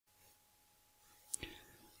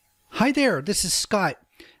Hi there, this is Scott,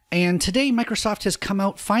 and today Microsoft has come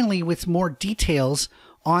out finally with more details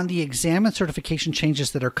on the exam and certification changes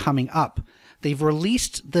that are coming up. They've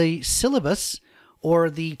released the syllabus or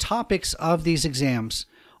the topics of these exams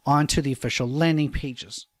onto the official landing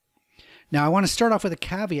pages. Now, I want to start off with a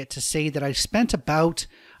caveat to say that I spent about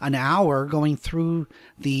an hour going through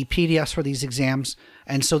the PDFs for these exams,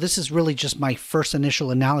 and so this is really just my first initial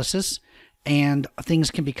analysis, and things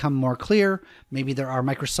can become more clear. Maybe there are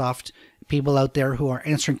Microsoft people out there who are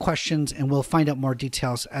answering questions, and we'll find out more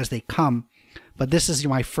details as they come. But this is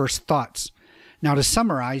my first thoughts. Now, to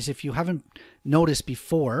summarize, if you haven't noticed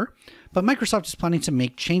before, but Microsoft is planning to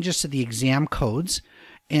make changes to the exam codes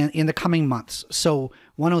in the coming months. So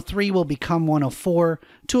 103 will become 104,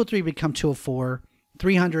 203 will become 204,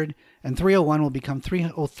 300 and 301 will become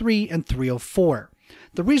 303 and 304.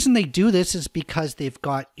 The reason they do this is because they've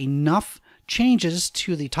got enough changes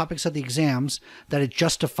to the topics of the exams that it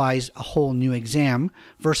justifies a whole new exam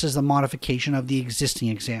versus the modification of the existing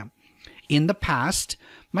exam. In the past,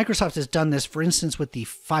 Microsoft has done this, for instance, with the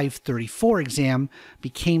 534 exam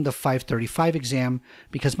became the 535 exam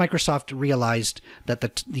because Microsoft realized that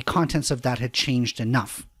the contents of that had changed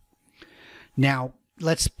enough. Now,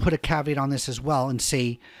 let's put a caveat on this as well and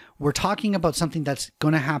say we're talking about something that's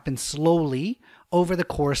going to happen slowly over the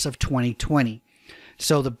course of 2020.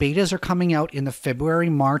 So the betas are coming out in the February,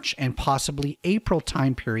 March, and possibly April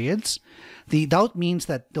time periods. That means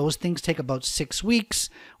that those things take about 6 weeks.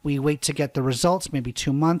 We wait to get the results, maybe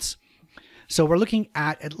 2 months. So we're looking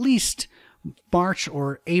at least March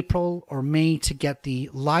or April or May to get the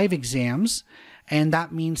live exams. And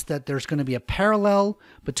that means that there's going to be a parallel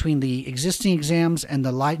between the existing exams and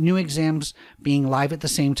the new exams being live at the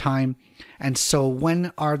same time. And so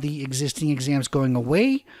when are the existing exams going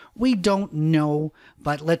away? We don't know,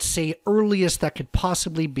 but let's say earliest that could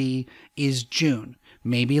possibly be is June,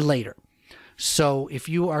 maybe later. So if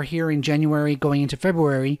you are here in January going into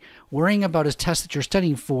February, worrying about a test that you're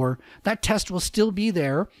studying for, that test will still be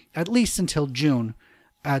there at least until June.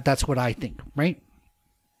 That's what I think, right?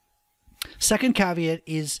 Second caveat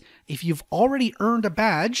is if you've already earned a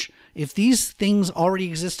badge, if these things already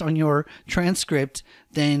exist on your transcript,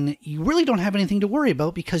 then you really don't have anything to worry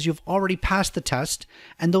about because you've already passed the test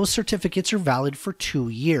and those certificates are valid for 2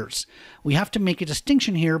 years. We have to make a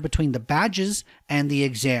distinction here between the badges and the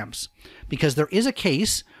exams because there is a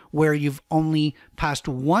case where you've only passed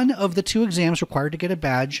one of the 2 exams required to get a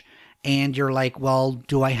badge and you're like, well,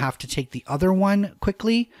 do I have to take the other one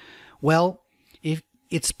quickly? Well,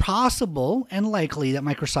 it's possible and likely that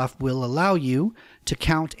Microsoft will allow you to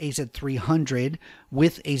count AZ-300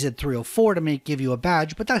 with AZ-304 to give you a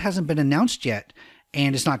badge, but that hasn't been announced yet,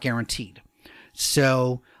 and it's not guaranteed.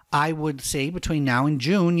 So I would say between now and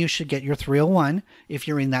June, you should get your 301 if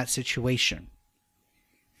you're in that situation.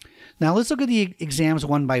 Now let's look at the exams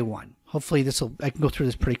one by one. Hopefully I can go through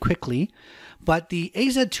this pretty quickly, but the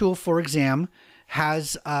AZ-204 exam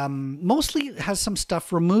has mostly has some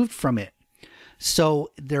stuff removed from it. So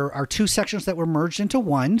there are 2 sections that were merged into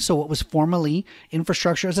one. So what was formerly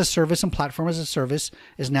Infrastructure as a Service and Platform as a Service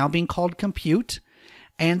is now being called Compute.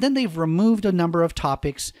 And then they've removed a number of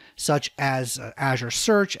topics such as Azure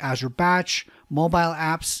Search, Azure Batch, mobile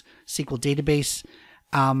apps, SQL database.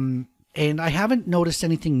 And I haven't noticed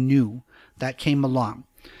anything new that came along.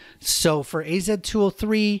 So for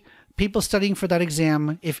AZ-203, people studying for that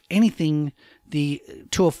exam, if anything, the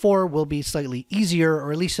 204 will be slightly easier,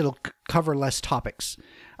 or at least it'll cover less topics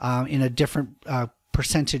in a different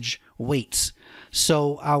percentage weights.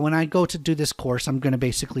 So when I go to do this course, I'm going to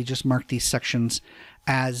basically just mark these sections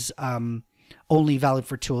as only valid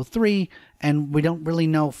for 203, and we don't really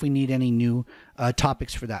know if we need any new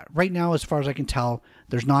topics for that. Right now, as far as I can tell,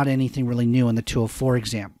 there's not anything really new in the 204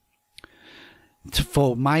 exam.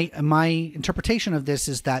 For my interpretation of this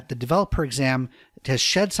is that the developer exam has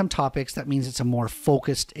shed some topics. That means it's a more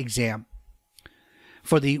focused exam.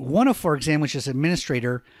 For the 104 exam, which is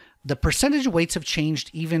administrator, the percentage weights have changed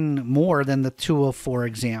even more than the 204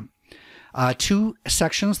 exam. 2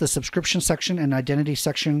 sections, the subscription section and identity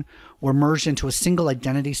section, were merged into a single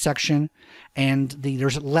identity section, and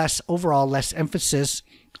there's overall less emphasis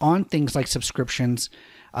on things like subscriptions.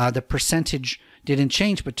 The percentage didn't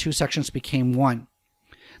change, but 2 sections became 1.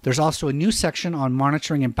 There's also a new section on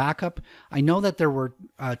monitoring and backup. I know that there were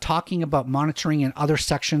talking about monitoring in other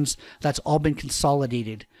sections. That's all been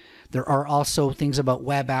consolidated. There are also things about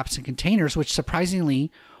web apps and containers, which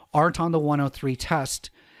surprisingly aren't on the 103 test.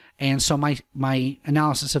 And so my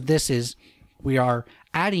analysis of this is we are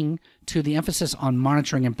adding to the emphasis on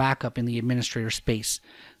monitoring and backup in the administrator space.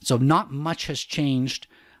 So not much has changed,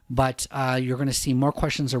 but you're going to see more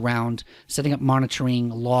questions around setting up monitoring,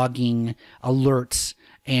 logging, alerts,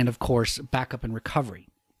 and of course, backup and recovery.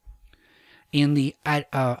 In the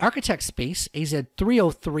architect space,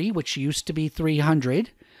 AZ-303, which used to be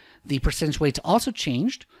 300, the percentage weights also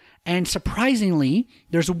changed. And surprisingly,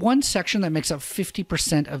 there's one section that makes up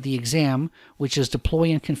 50% of the exam, which is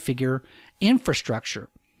deploy and configure infrastructure.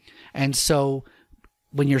 And so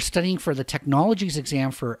when you're studying for the technologies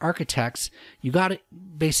exam for architects, you got to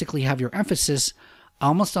basically have your emphasis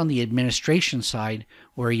almost on the administration side,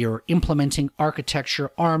 where you're implementing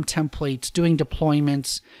architecture, ARM templates, doing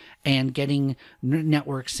deployments, and getting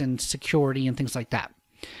networks and security and things like that.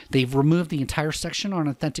 They've removed the entire section on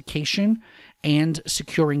authentication and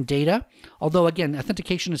securing data, although again,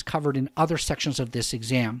 authentication is covered in other sections of this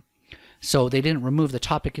exam. So they didn't remove the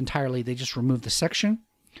topic entirely, they just removed the section.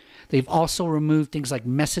 They've also removed things like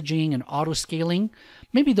messaging and auto-scaling.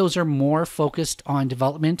 Maybe those are more focused on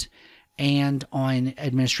development and on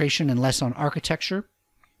administration and less on architecture.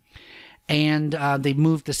 And they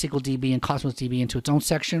moved the SQLDB and Cosmos DB into its own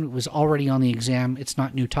section. It was already on the exam. It's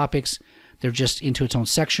not new topics. They're just into its own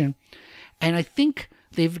section. And I think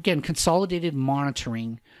they've, again, consolidated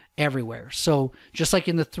monitoring everywhere. So just like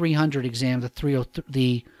in the 300 exam,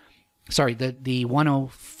 the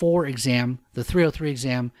 104 exam, the 303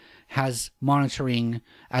 exam has monitoring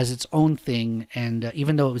as its own thing, and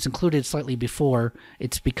even though it was included slightly before,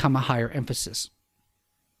 it's become a higher emphasis.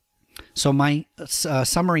 So my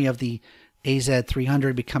summary of the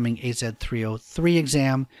AZ-300 becoming AZ-303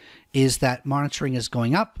 exam is that monitoring is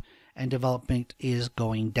going up and development is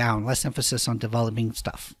going down. Less emphasis on developing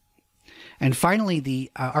stuff. And finally, the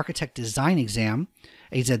architect design exam,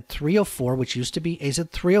 AZ-304, which used to be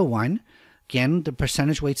AZ-301. Again, the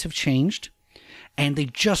percentage weights have changed, and they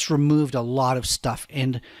just removed a lot of stuff.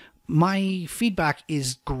 And my feedback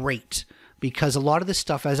is great, because a lot of this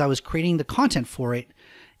stuff, as I was creating the content for it,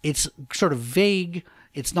 it's sort of vague.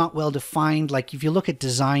 It's not well defined. Like if you look at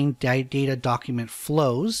design data document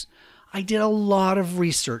flows, I did a lot of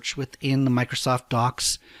research within the Microsoft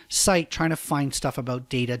Docs site trying to find stuff about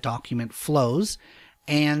data document flows,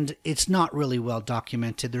 and it's not really well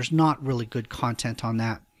documented. There's not really good content on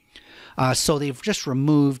that. So they've just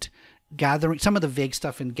removed gathering some of the vague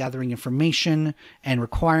stuff in gathering information and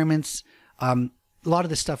requirements. A lot of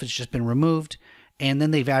this stuff has just been removed. And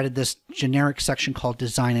then they've added this generic section called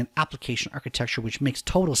design and application architecture, which makes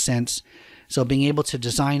total sense. So being able to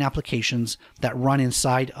design applications that run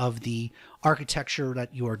inside of the architecture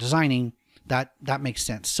that you are designing, that makes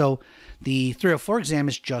sense. So the 304 exam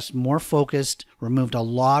is just more focused, removed a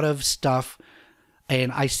lot of stuff.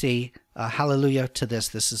 And I say hallelujah to this.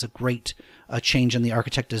 This is a great change in the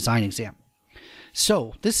architect design exam.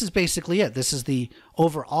 So this is basically it. This is the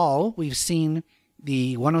overall. We've seen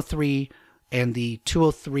the 103 and the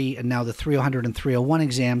 203 and now the 300 and 301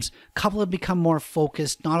 exams. A couple have become more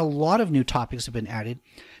focused. Not a lot of new topics have been added.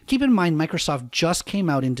 Keep in mind, Microsoft just came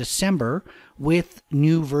out in December with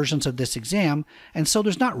new versions of this exam, and so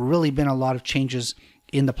there's not really been a lot of changes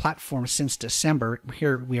in the platform since December.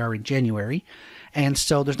 Here we are in January, and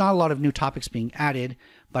so there's not a lot of new topics being added.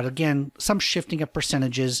 But again, some shifting of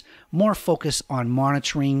percentages, more focus on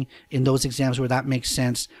monitoring in those exams where that makes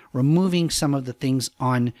sense, removing some of the things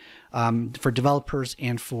on for developers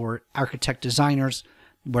and for architect designers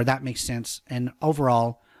where that makes sense. And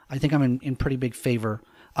overall, I think I'm in pretty big favor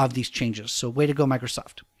of these changes. So way to go,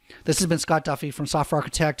 Microsoft. This has been Scott Duffy from Software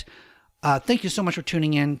Architect. Thank you so much for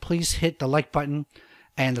tuning in. Please hit the like button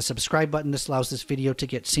and the subscribe button. This allows this video to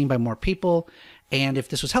get seen by more people. And if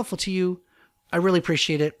this was helpful to you, I really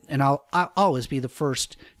appreciate it, and I'll always be the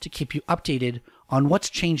first to keep you updated on what's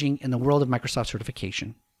changing in the world of Microsoft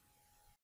certification.